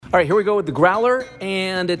All right, here we go with the Growler,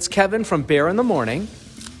 and it's Kevin from Bear in the Morning.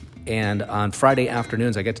 And on Friday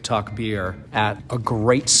afternoons, I get to talk beer at a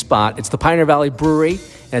great spot. It's the Pioneer Valley Brewery,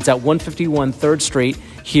 and it's at 151 3rd Street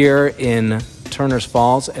here in Turner's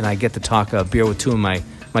Falls. And I get to talk beer with two of my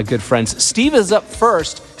good friends. Steve is up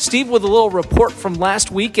first. Steve with a little report from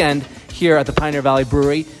last weekend here at the Pioneer Valley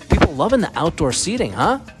Brewery. People loving the outdoor seating,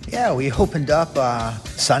 huh? Yeah, we opened up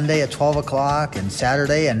Sunday at 12 o'clock and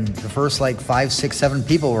Saturday, and the first 5, 6, 7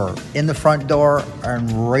 people were in the front door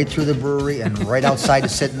and right through the brewery and right outside to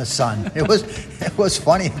sit in the sun. It was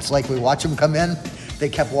funny. It's like we watch them come in. They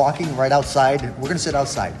kept walking right outside. We're going to sit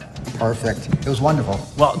outside. Perfect. It was wonderful.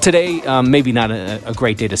 Well, today, maybe not a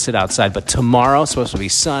great day to sit outside, but tomorrow it's supposed to be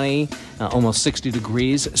sunny, almost 60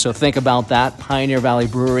 degrees. So think about that. Pioneer Valley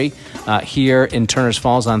Brewery here in Turner's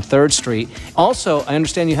Falls on 3rd Street. Also, I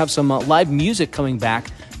understand you have some live music coming back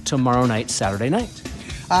tomorrow night, Saturday night.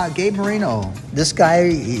 Gabe Marino. This guy,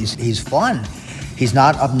 he's fun. He's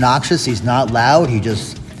not obnoxious. He's not loud. He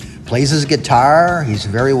just plays his guitar. He's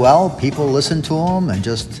very well. People listen to him, and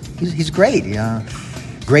he's great. Yeah.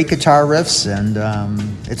 Great guitar riffs, and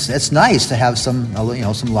it's nice to have some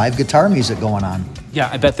live guitar music going on. Yeah,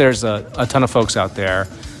 I bet there's a ton of folks out there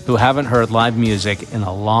who haven't heard live music in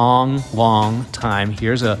a long, long time.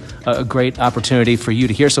 Here's a great opportunity for you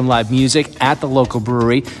to hear some live music at the local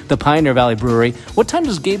brewery, the Pioneer Valley Brewery. What time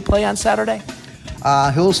does Gabe play on Saturday?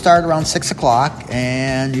 He'll start around 6 o'clock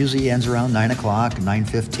and usually ends around 9 o'clock,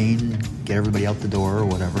 9:15, get everybody out the door or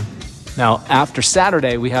whatever. Now, after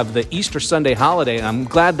Saturday, we have the Easter Sunday holiday, and I'm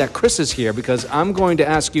glad that Chris is here because I'm going to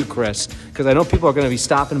ask you, Chris, because I know people are going to be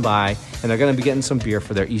stopping by and they're going to be getting some beer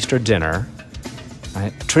for their Easter dinner.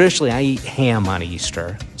 Traditionally, I eat ham on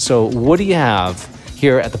Easter. So what do you have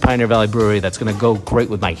here at the Pioneer Valley Brewery that's going to go great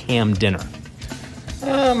with my ham dinner?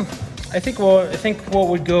 I think what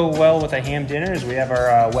would go well with a ham dinner is we have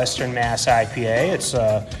our Western Mass IPA. It's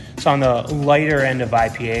on the lighter end of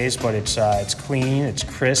IPAs, but it's clean, it's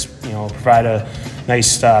crisp. Provide a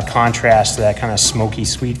nice contrast to that kind of smoky,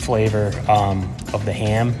 sweet flavor of the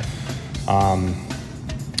ham.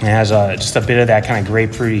 It has just a bit of that kind of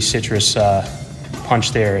grapefruity citrus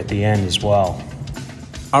punch there at the end as well.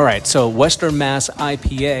 All right, so Western Mass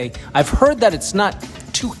IPA. I've heard that it's not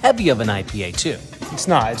too heavy of an IPA too. It's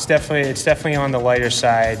not. It's definitely on the lighter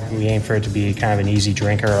side. We aim for it to be kind of an easy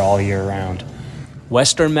drinker all year round.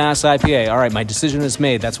 Western Mass IPA. All right, my decision is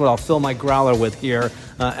made. That's what I'll fill my growler with here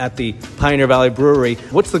at the Pioneer Valley Brewery.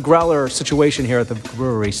 What's the growler situation here at the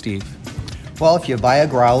brewery, Steve? Well, if you buy a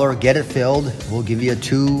growler, get it filled. We'll give you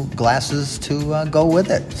 2 glasses to go with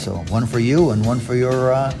it. So one for you and one for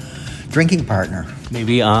your drinking partner.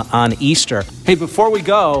 Maybe on Easter. Hey, before we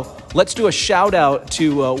go, let's do a shout out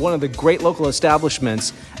to one of the great local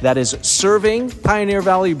establishments that is serving Pioneer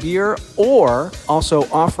Valley beer or also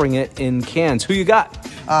offering it in cans. Who you got?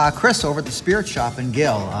 Chris over at the Spirit Shop in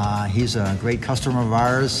Gill. He's a great customer of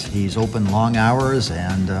ours. He's open long hours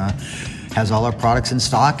and has all our products in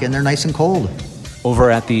stock, and they're nice and cold.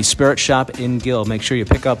 Over at the Spirit Shop in Gill, make sure you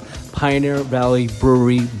pick up Pioneer Valley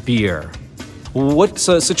Brewery beer. What's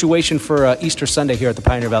the situation for Easter Sunday here at the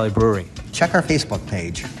Pioneer Valley Brewery? Check our Facebook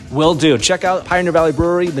page. Will do. Check out Pioneer Valley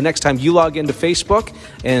Brewery the next time you log into Facebook.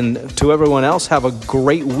 And to everyone else, have a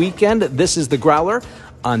great weekend. This is The Growler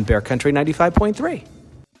on Bear Country 95.3.